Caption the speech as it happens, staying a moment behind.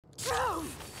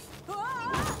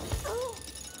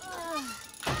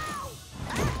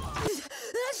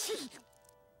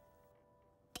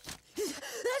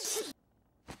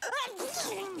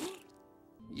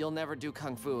You'll never do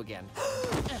kung fu again.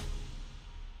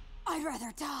 I'd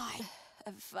rather die.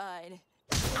 Fine.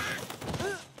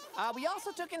 We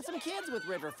also took in some kids with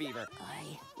river fever.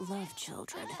 I love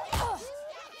children.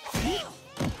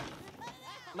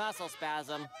 Muscle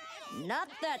spasm. Not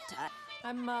that time.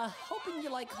 I'm hoping you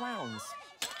like clowns.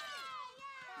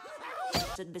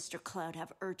 Did Mr. Cloud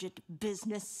have urgent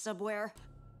business somewhere?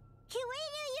 Can we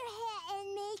do your hair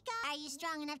and makeup? Are you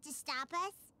strong enough to stop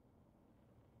us?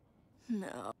 No. We're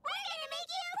gonna make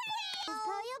you pretty! Is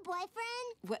Poe your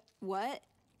boyfriend? What?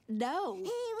 No. He will be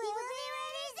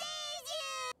when he sees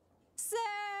you!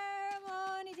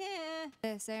 Ceremony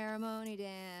dance. Ceremony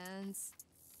dance.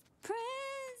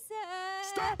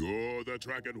 Princess. Stop! You're the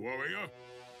Dragon Warrior?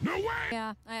 No way!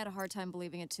 Yeah, I had a hard time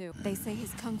believing it too. They say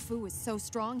his kung fu is so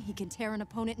strong he can tear an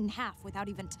opponent in half without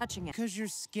even touching it. 'Cause you're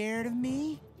scared of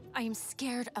me? I am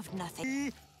scared of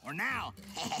nothing. Or now?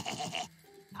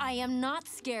 I am not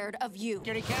scared of you.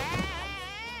 Kitty cat!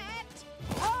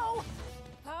 Oh!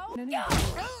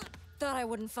 Thought I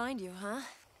wouldn't find you, huh?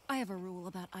 I have a rule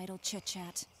about idle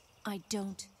chit-chat. I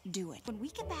don't do it. When we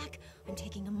get back, I'm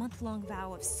taking a month-long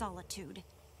vow of solitude.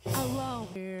 Alone.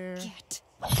 Get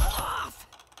off!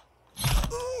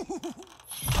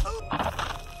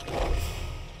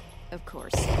 Of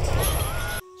course.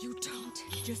 You don't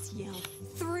just yell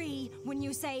 3 when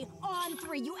you say on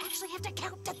 3. You actually have to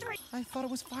count to 3. I thought it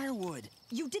was firewood.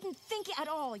 You didn't think at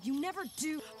all. You never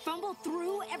do. Fumble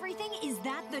through everything? Is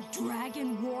that the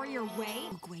Dragon Warrior way?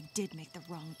 Oogway did make the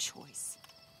wrong choice.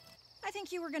 I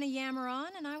think you were gonna yammer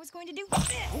on, and I was going to do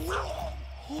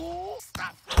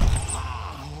Stop!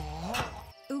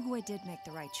 Oogway did make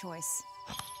the right choice.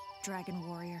 Dragon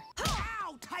Warrior.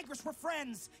 Ow! Tigress, we're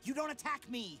friends! You don't attack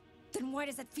me! Then why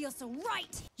does it feel so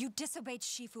right? You disobeyed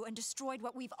Shifu and destroyed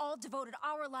what we've all devoted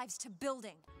our lives to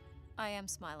building. I am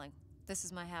smiling. This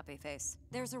is my happy face.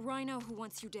 There's a rhino who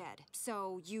wants you dead.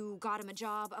 So you got him a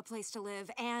job, a place to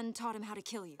live, and taught him how to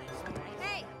kill you.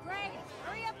 Hey, Greg,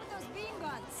 hurry up with those bean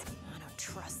guns. I don't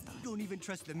trust them. You don't even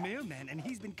trust the mailman, and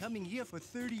he's been coming here for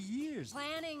 30 years.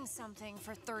 Planning something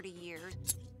for 30 years.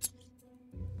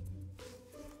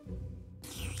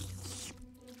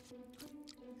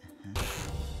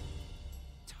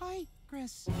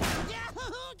 Tigress.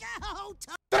 Go!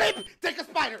 Three, take a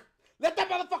spider. Let that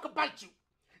motherfucker bite you.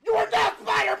 You are not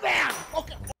Spider-Man!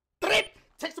 Okay. Three,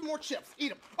 take some more chips. Eat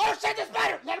them. Oh shit, the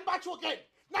spider! Let him bite you again.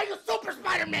 Now you're Super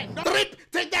Spider-Man. Three,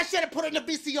 take that shit and put it in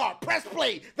the VCR. Press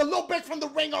play. The little bitch from the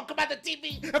ring will come out the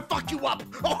TV and fuck you up.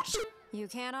 Oh shit. You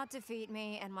cannot defeat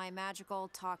me and my magical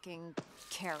talking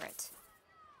carrot.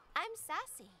 I'm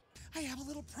sassy. I have a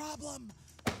little problem.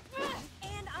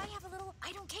 And I have a little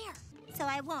I don't care. So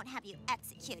I won't have you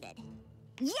executed.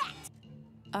 Yet!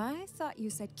 I thought you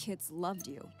said kids loved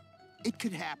you. It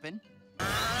could happen.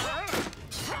 I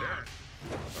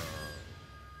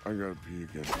gotta pee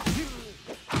again.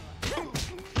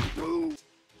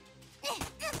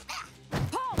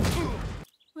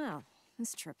 Well,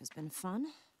 this trip has been fun.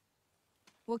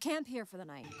 We'll camp here for the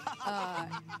night.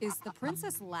 Is the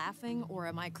princess laughing or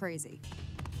am I crazy?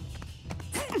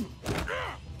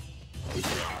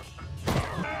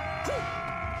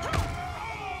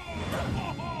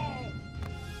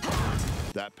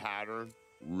 That pattern,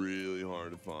 really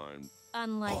hard to find.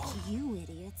 Unlike you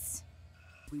idiots.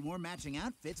 If we wore matching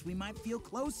outfits, we might feel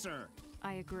closer.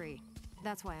 I agree.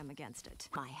 That's why I'm against it.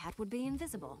 My hat would be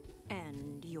invisible,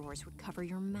 and yours would cover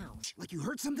your mouth. Like you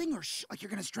heard something, or like you're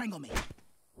gonna strangle me?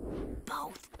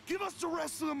 Both. Give us the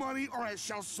rest of the money, or I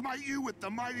shall smite you with the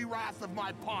mighty wrath of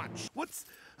my punch.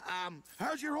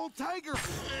 How's your old tiger?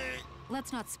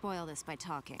 Let's not spoil this by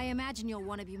talking. I imagine you'll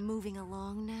want to be moving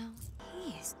along now.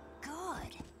 He is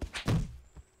good.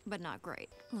 But not great.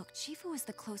 Look, Chifu is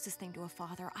the closest thing to a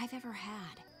father I've ever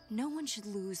had. No one should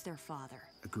lose their father.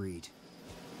 Agreed.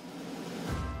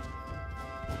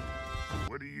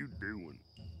 What are you doing?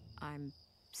 I'm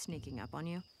sneaking up on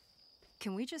you.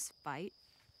 Can we just fight?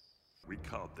 We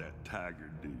caught that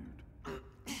tiger dude.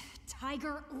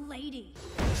 Tiger Lady.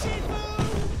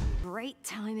 Great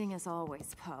timing as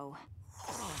always, Poe.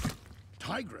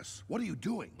 Tigress, what are you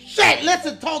doing? Shit,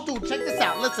 listen, tall dude, check this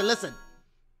out. Listen.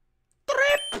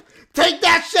 Trip. Take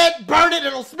that shit, burn it,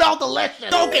 it'll smell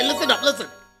delicious. Okay, listen.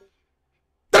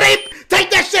 Trip.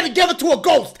 Take that shit and give it to a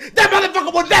ghost. That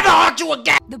motherfucker will never haunt you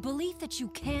again. The belief that you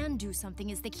can do something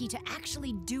is the key to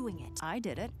actually doing it. I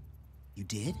did it. You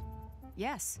did?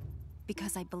 Yes,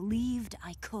 because I believed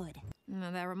I could.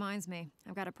 That reminds me,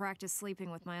 I've got to practice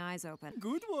sleeping with my eyes open.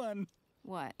 Good one.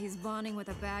 What? He's bonding with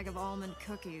a bag of almond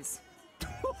cookies.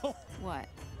 What?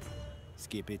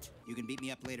 Skip it. You can beat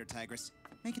me up later, Tigress.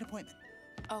 Make an appointment.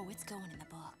 Oh, it's going in the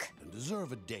book. And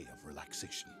deserve a day of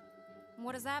relaxation.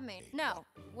 What does that mean? No.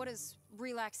 What does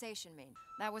relaxation mean?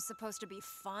 That was supposed to be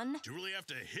fun? Do you really have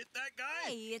to hit that guy?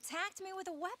 Hey, he attacked me with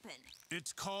a weapon.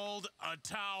 It's called a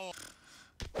towel.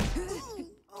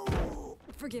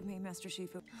 Forgive me, Master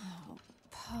Shifu. Oh,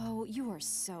 Poe, you are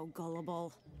so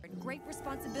gullible. Great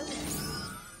responsibility.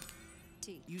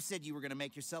 Tea. You said you were gonna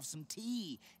make yourself some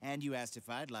tea, and you asked if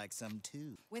I'd like some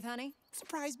too. With honey?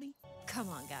 Surprise me. Come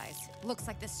on, guys. Looks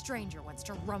like this stranger wants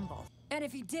to rumble. And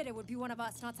if he did, it would be one of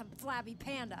us, not some flabby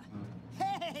panda.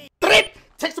 Hey! Trip!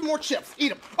 Take some more chips. Eat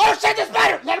them. Oh shit, the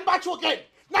spider! Let him bite you again.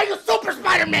 Now you're Super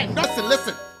Spider-Man.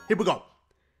 Listen. Here we go.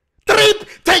 Trip!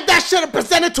 Take that shit and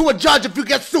present it to a judge if you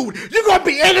get sued. You're gonna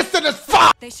be innocent as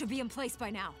fuck! They should be in place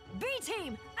by now.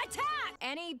 B-team, attack!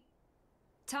 Any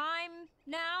time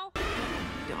now?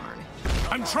 Darn.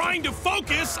 I'm trying to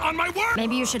focus on my work!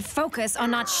 Maybe you should focus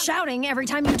on not shouting every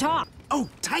time you talk. Oh,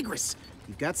 Tigress,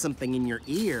 you've got something in your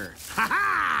ear.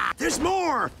 Ha-ha! There's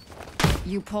more!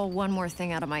 You pull one more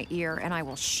thing out of my ear, and I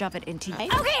will shove it into you. Okay,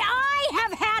 I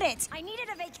have had it! I needed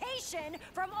a vacation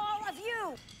from all of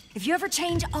you! If you ever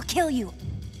change, I'll kill you.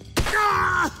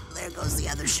 Ah! There goes the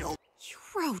other shoulder. You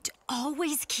wrote,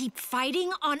 always keep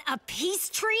fighting on a peace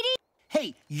treaty?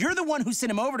 Hey, you're the one who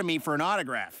sent him over to me for an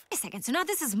autograph. Wait a second, so now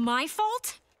this is my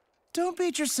fault? Don't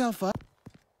beat yourself up.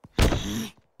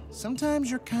 Sometimes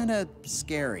you're kinda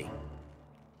scary.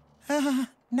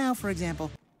 Now, for example.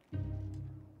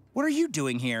 What are you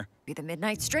doing here? The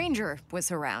Midnight Stranger was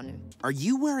around. Are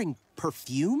you wearing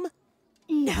perfume?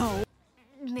 No.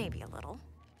 Maybe a little.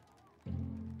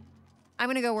 I'm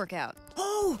gonna go work out.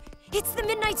 Oh, it's the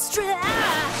Midnight Stranger.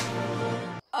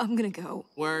 Ah! I'm gonna go.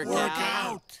 Work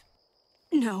out.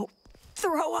 No.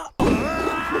 Throw up.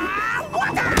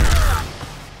 What?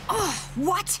 Oh,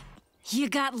 what? You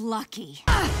got lucky.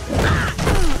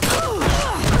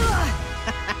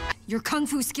 Your kung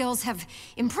fu skills have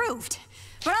improved,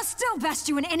 but I'll still best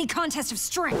you in any contest of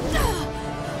strength.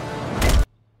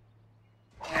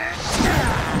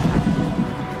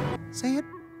 Say it.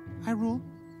 I rule.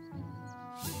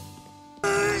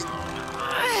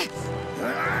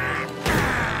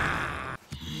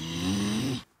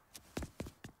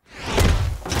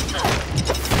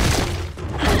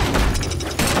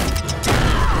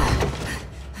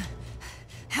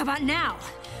 How about now?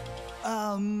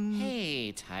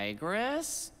 Hey,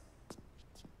 Tigress.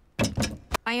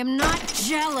 I am not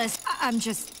jealous. I'm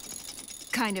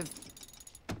just kind of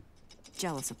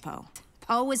jealous of Poe.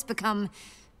 Poe has become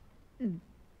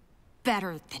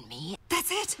better than me.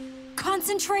 That's it.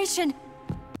 Concentration.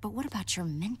 But what about your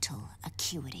mental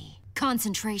acuity?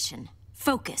 Concentration.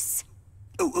 Focus.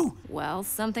 Ooh. Well,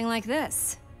 something like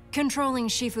this. Controlling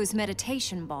Shifu's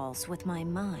meditation balls with my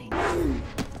mind.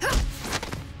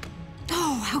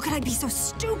 Oh, how could I be so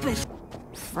stupid?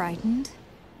 Frightened?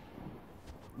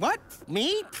 What?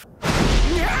 Me?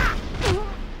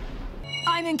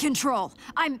 I'm in control.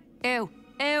 Ew.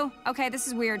 Okay, this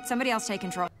is weird. Somebody else take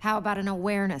control. How about an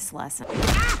awareness lesson?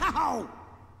 Ow!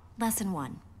 Lesson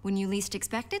 1. When you least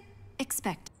expect it,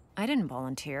 expect it. I didn't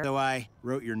volunteer. So I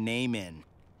wrote your name in.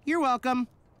 You're welcome.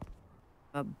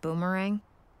 A boomerang?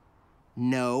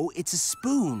 No, it's a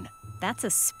spoon. That's a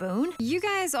spoon? You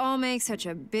guys all make such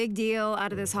a big deal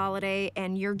out of this holiday,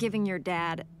 and you're giving your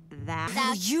dad that.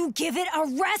 Will you give it a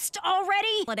rest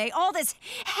already? Holiday, all this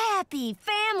happy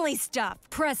family stuff.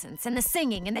 Presents and the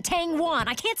singing and the Tangwan.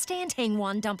 I can't stand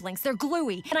Tangwan dumplings. They're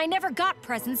gluey. And I never got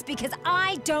presents because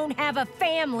I don't have a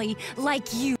family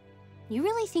like you. You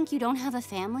really think you don't have a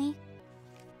family?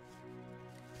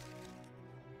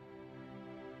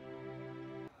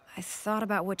 I thought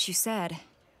about what you said.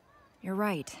 You're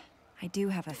right. I do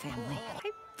have a family.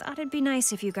 I thought it'd be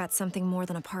nice if you got something more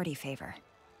than a party favor.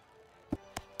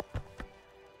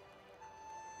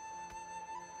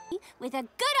 With a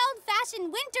good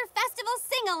old-fashioned winter festival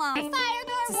sing-along. Fire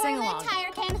It's a door, sing-along. warm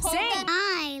tire can hold Sing. them.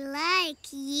 I like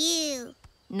you.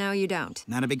 No, you don't.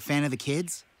 Not a big fan of the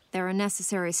kids? They're a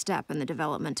necessary step in the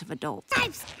development of adults.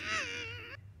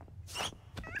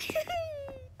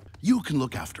 You can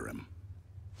look after him.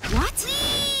 What?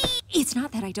 It's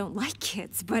not that I don't like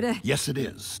kids, but Yes, it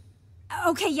is.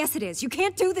 okay, yes it is. You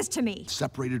can't do this to me.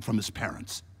 Separated from his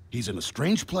parents. He's in a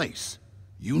strange place.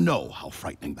 You know how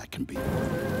frightening that can be.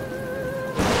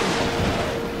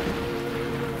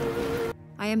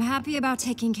 I am happy about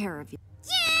taking care of you.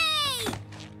 Yay!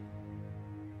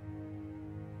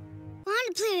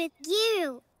 Want to play with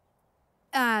you.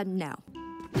 No.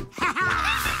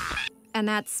 And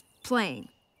that's playing.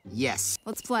 Yes.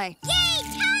 Let's play. Yay,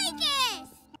 Tigress!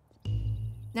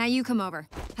 Now you come over.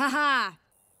 Ha-ha!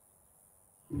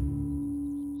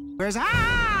 Where's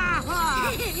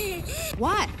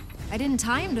What? I didn't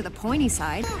tie him to the pointy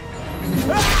side.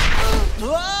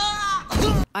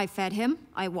 I fed him,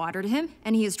 I watered him,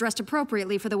 and he is dressed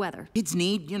appropriately for the weather. Kids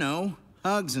need, you know,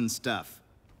 hugs and stuff.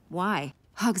 Why?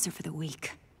 Hugs are for the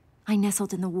weak. I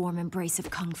nestled in the warm embrace of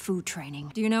Kung Fu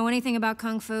training. Do you know anything about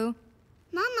Kung Fu?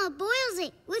 Mama boils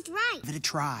it with rice. Give it a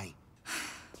try.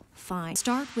 Fine.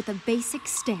 Start with a basic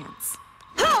stance.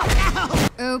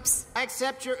 Oops. I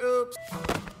accept your oops.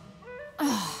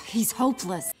 He's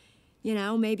hopeless. You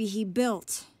know, maybe he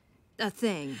built a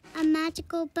thing. A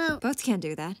magical boat. Boats can't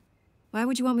do that. Why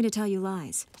would you want me to tell you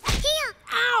lies? Here!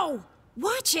 Ow!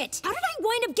 Watch it! How did I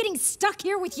wind up getting stuck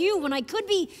here with you when I could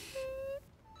be...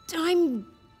 I'm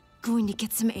going to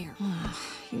get some air.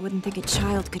 You wouldn't think a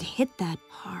child could hit that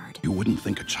hard. You wouldn't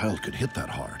think a child could hit that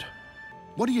hard.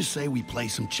 What do you say we play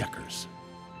some checkers?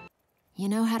 You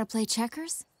know how to play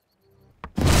checkers?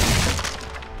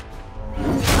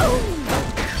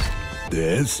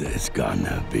 This is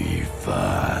gonna be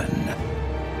fun.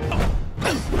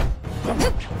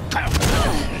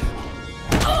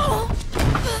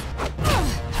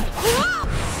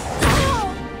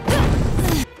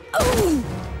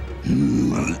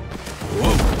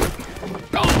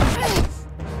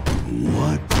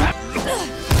 What?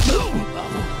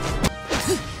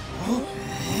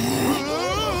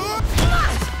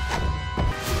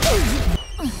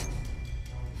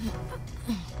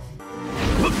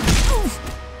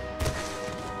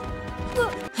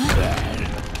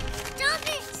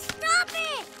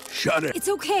 Shut it. It's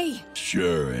okay.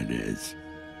 Sure it is.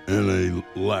 Any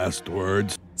last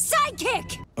words?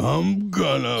 Sidekick! I'm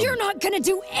gonna... You're not gonna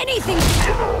do anything!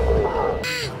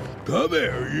 Come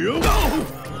here, you!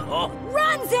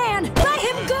 Run, Zan! Let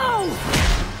him go!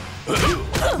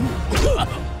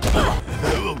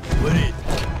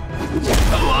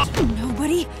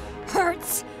 Nobody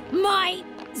hurts my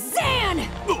Zan!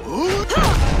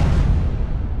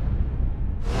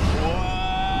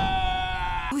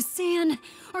 Oh, Zan,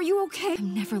 are you okay?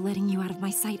 I'm never letting you out of my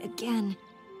sight again.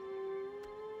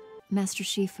 Master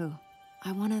Shifu,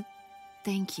 I want to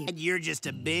thank you. You're just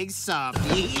a big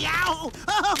softie. Ow!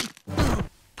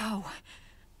 Po.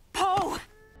 Po!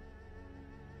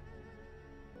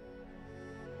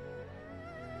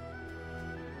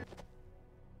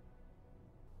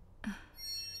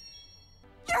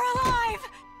 You're alive!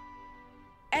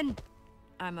 And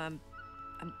I'm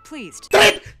pleased.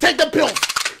 Take the pills!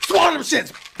 Swallow them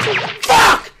shits!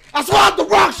 Fuck! I swallowed the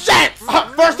wrong shit!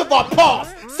 First of all,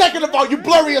 pause. Second of all, you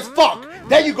blurry as fuck.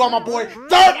 There you go, my boy.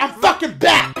 Third, I'm fucking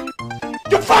back.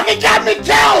 You fucking got me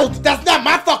killed! That's not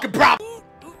my fucking problem.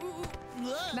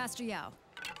 Master Yao,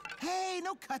 Hey,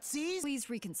 no cutsies. please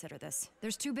reconsider this.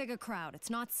 There's too big a crowd. It's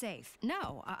not safe.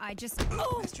 No, I just...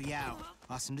 Oh! Mr. Yao,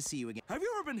 awesome to see you again. Have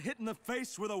you ever been hit in the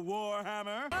face with a war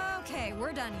hammer? Okay,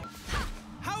 we're done.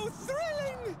 How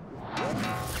thrilling!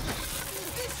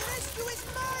 This rescue is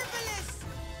marvelous!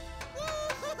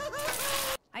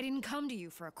 I didn't come to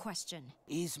you for a question.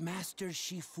 Is Master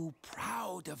Shifu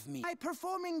proud of me? By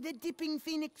performing the dipping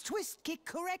phoenix twist kick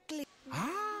correctly.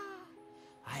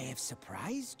 I have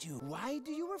surprised you. Why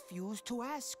do you refuse to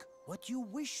ask what you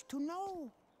wish to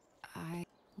know?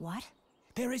 What?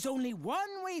 There is only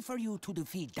one way for you to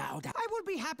defeat Dao Dao. I will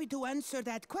be happy to answer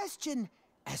that question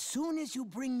as soon as you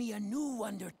bring me a new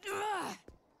under...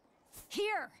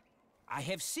 Here! I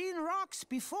have seen rocks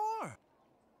before.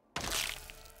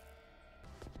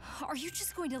 Are you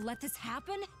just going to let this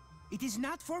happen? It is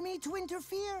not for me to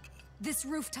interfere. This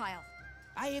roof tile.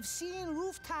 I have seen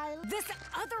roof tile. This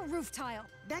other roof tile.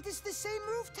 That is the same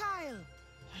roof tile.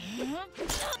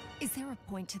 Is there a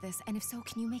point to this? And if so,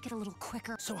 can you make it a little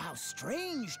quicker? So how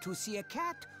strange to see a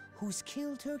cat who's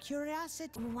killed her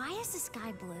curiosity. Why is the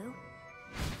sky blue?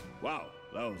 Wow,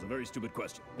 that was a very stupid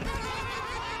question.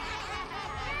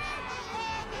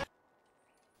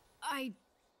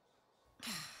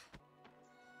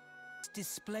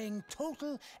 Displaying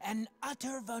total and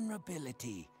utter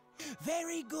vulnerability.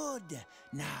 Very good.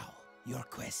 Now, your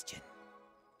question.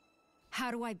 How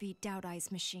do I beat Dao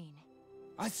Dai's machine?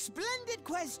 A splendid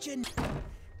question.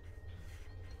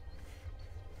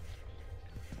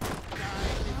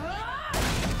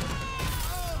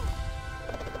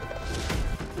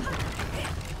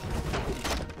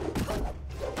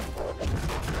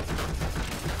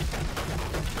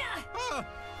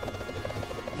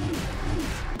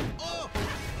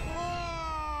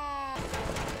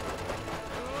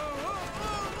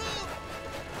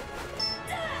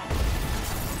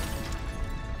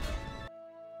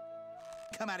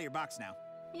 Come out of your box now.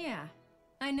 Yeah,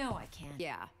 I know I can.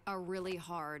 Yeah, a really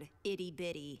hard,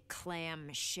 itty-bitty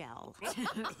clam shell.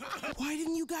 Why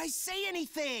didn't you guys say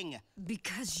anything?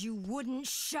 Because you wouldn't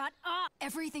shut up.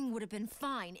 Everything would have been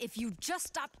fine if you just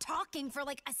stopped talking for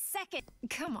like a second.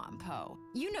 Come on, Poe.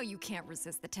 You know you can't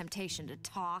resist the temptation to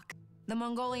talk. The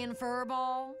Mongolian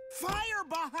furball.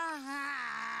 Fireball!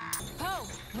 Poe,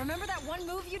 remember that one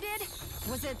move you did?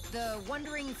 Was it the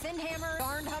Wandering Finhammer,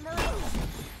 Darned Hummer?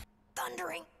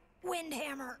 Thundering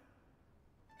Windhammer.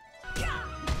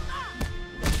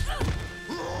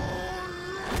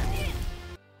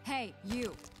 Hey,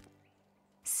 you.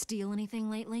 Steal anything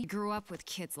lately? Grew up with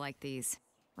kids like these.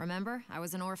 Remember? I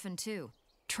was an orphan too.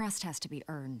 Trust has to be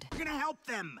earned. We're gonna help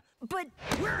them. But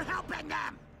We're helping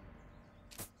them!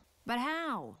 But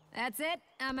how? That's it?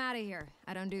 I'm out of here.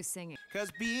 I don't do singing.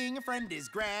 'Cause being a friend is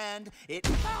grand.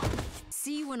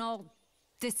 See you when all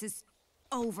this is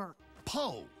over.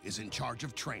 Poe is in charge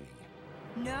of training.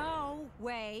 No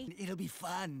way. It'll be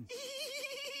fun.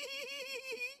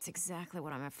 It's exactly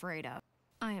what I'm afraid of.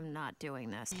 I am not doing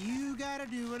this. You gotta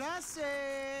do what I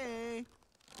say.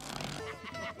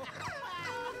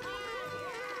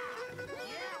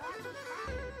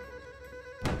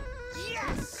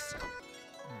 Yes!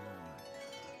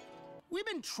 We've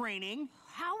been training.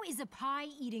 How is a pie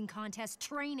eating contest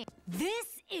training?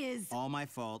 This is All my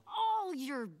fault. all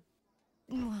your...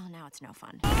 Well, now it's no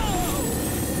fun.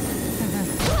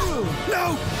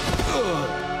 No!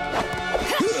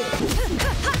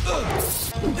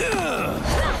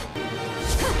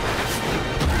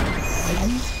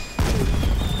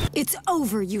 It's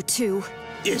over, you two.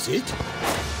 Is it?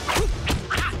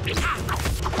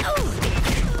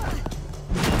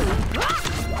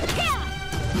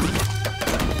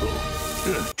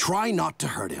 Try not to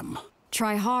hurt him.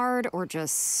 Try hard or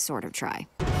just sort of try.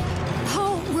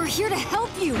 Oh, we're here to help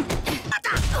you.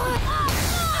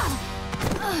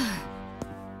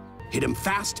 Hit him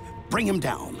fast, bring him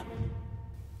down.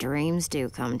 Dreams do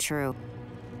come true.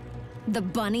 The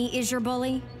bunny is your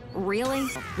bully? Really?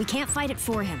 We can't fight it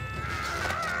for him.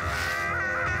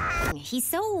 He's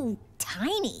so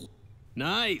tiny.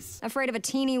 Nice. Afraid of a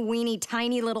teeny weeny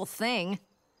tiny little thing.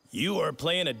 You are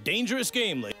playing a dangerous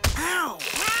game, lady. Ow!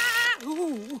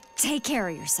 Ooh. Take care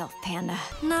of yourself, Panda.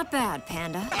 Not bad,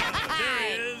 Panda. There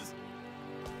he is.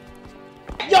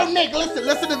 Yo, Nick,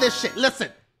 listen to this shit.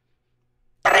 Listen.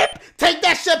 Take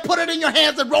that shit, put it in your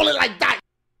hands, and roll it like that.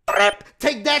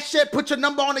 Take that shit, put your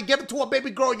number on it, give it to a baby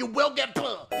girl. You will get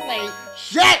play.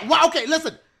 Shit. Well, okay,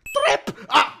 listen.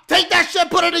 Take that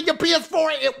shit, put it in your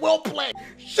PS4. It will play.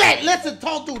 Shit. Listen,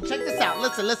 tall dude, check this out.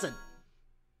 Listen.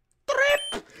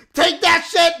 Take that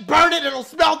shit, burn it, it'll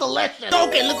smell delicious.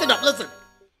 Okay, listen.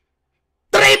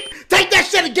 Take that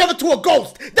shit and give it to a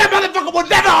ghost. That motherfucker will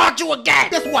never haunt you again.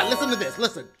 Guess what? Listen to this.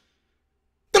 Listen.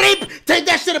 Take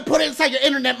that shit and put it inside your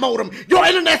internet modem. Your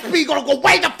internet speed gonna go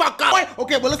way the fuck up.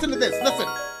 Okay, well listen to this. Listen.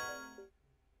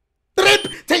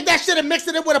 Take that shit and mix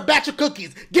it in with a batch of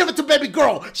cookies. Give it to baby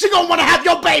girl. She gonna wanna have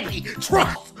your baby.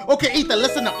 Trust. Okay, Ethan,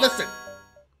 listen up. Listen.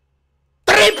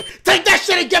 Take that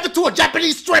shit and give it to a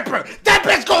Japanese stripper. That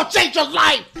bitch gonna change your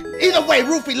life. Either way,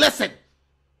 Rufy, listen.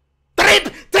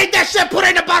 Take that shit, put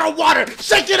it in a bottle of water.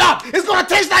 Shake it up. It's gonna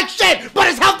taste like shit, but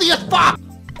it's healthy as fuck.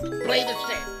 Play this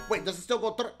shit. Wait, does it still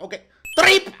go through? Okay.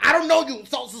 I don't know you,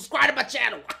 so subscribe to my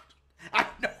channel. I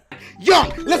know.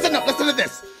 Young, listen up, listen to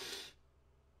this.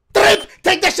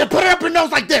 Take that shit, put it up your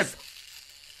nose like this.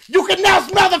 You can now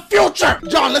smell the future.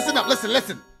 John, listen up,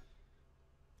 listen.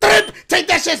 Take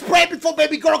that shit, spray it before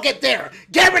baby girl get there.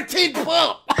 Guaranteed pull.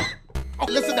 Oh,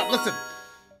 listen up, listen.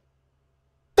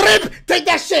 Take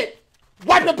that shit.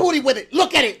 Wipe your booty with it.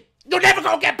 Look at it. You're never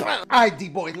gonna get pulled. All right,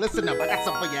 D-boy, listen up. I got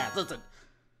something for your ass. Listen.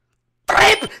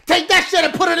 Take that shit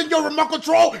and put it in your remote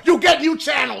control. You get new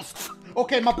channels.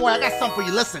 Okay, my boy, I got something for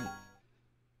you. Listen.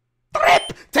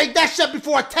 Take that shit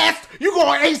before a test. You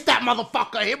gonna ace that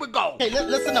motherfucker. Here we go. Okay,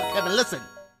 listen up, Kevin. Listen.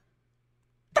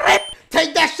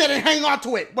 Take that shit and hang on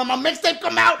to it. When my mixtape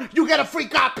come out, you get a free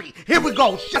copy. Here we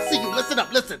go. I see you. Listen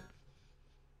up. Listen.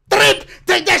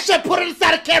 Take that shit, put it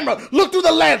inside a camera. Look through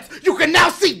the lens. You can now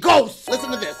see ghosts.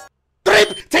 Listen to this.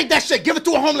 Take that shit, give it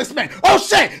to a homeless man. Oh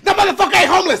shit, that motherfucker ain't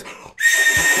homeless.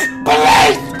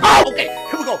 Police! Oh, okay,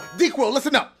 here we go. D-Quill,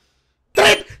 listen up.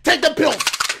 Take the pills.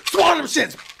 Swallow them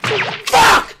shits.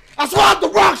 Fuck! I swallowed the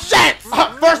wrong shit.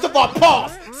 First of all,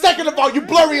 pause. Second of all, you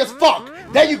blurry as fuck.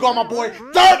 There you go, my boy.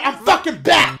 Third, I'm fucking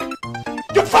back.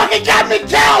 You fucking got me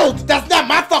killed. That's not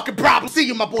my fucking problem. See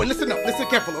you, my boy. Listen up. Listen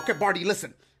carefully. Okay, Barty,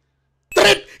 listen.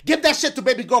 Give that shit to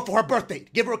baby girl for her birthday.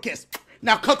 Give her a kiss.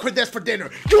 Now cook her this for dinner.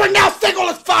 You are now single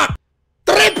as fuck.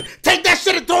 Take that shit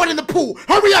shit and throw it in the pool.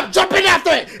 Hurry up, jump in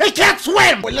after it. It can't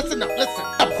swim. Wait, listen up, listen.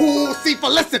 A pool, Sifa,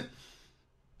 listen.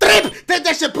 Trip, take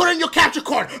that shit, put it in your capture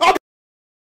card. Oh.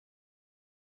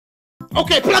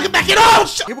 Okay, plug it back in. Oh,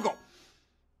 shit. Here we go.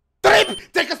 Trip,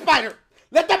 take a spider.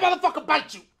 Let that motherfucker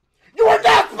bite you. You are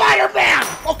not Spider-Man.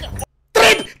 Okay.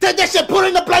 Trip, take that shit, put it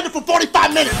in the blender for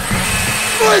 45 minutes.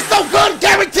 Oh, it's so good,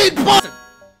 guaranteed pussy.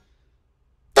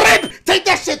 Trip, take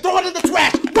that shit, throw it in the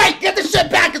trash. Wait, get the shit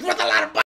back. It's worth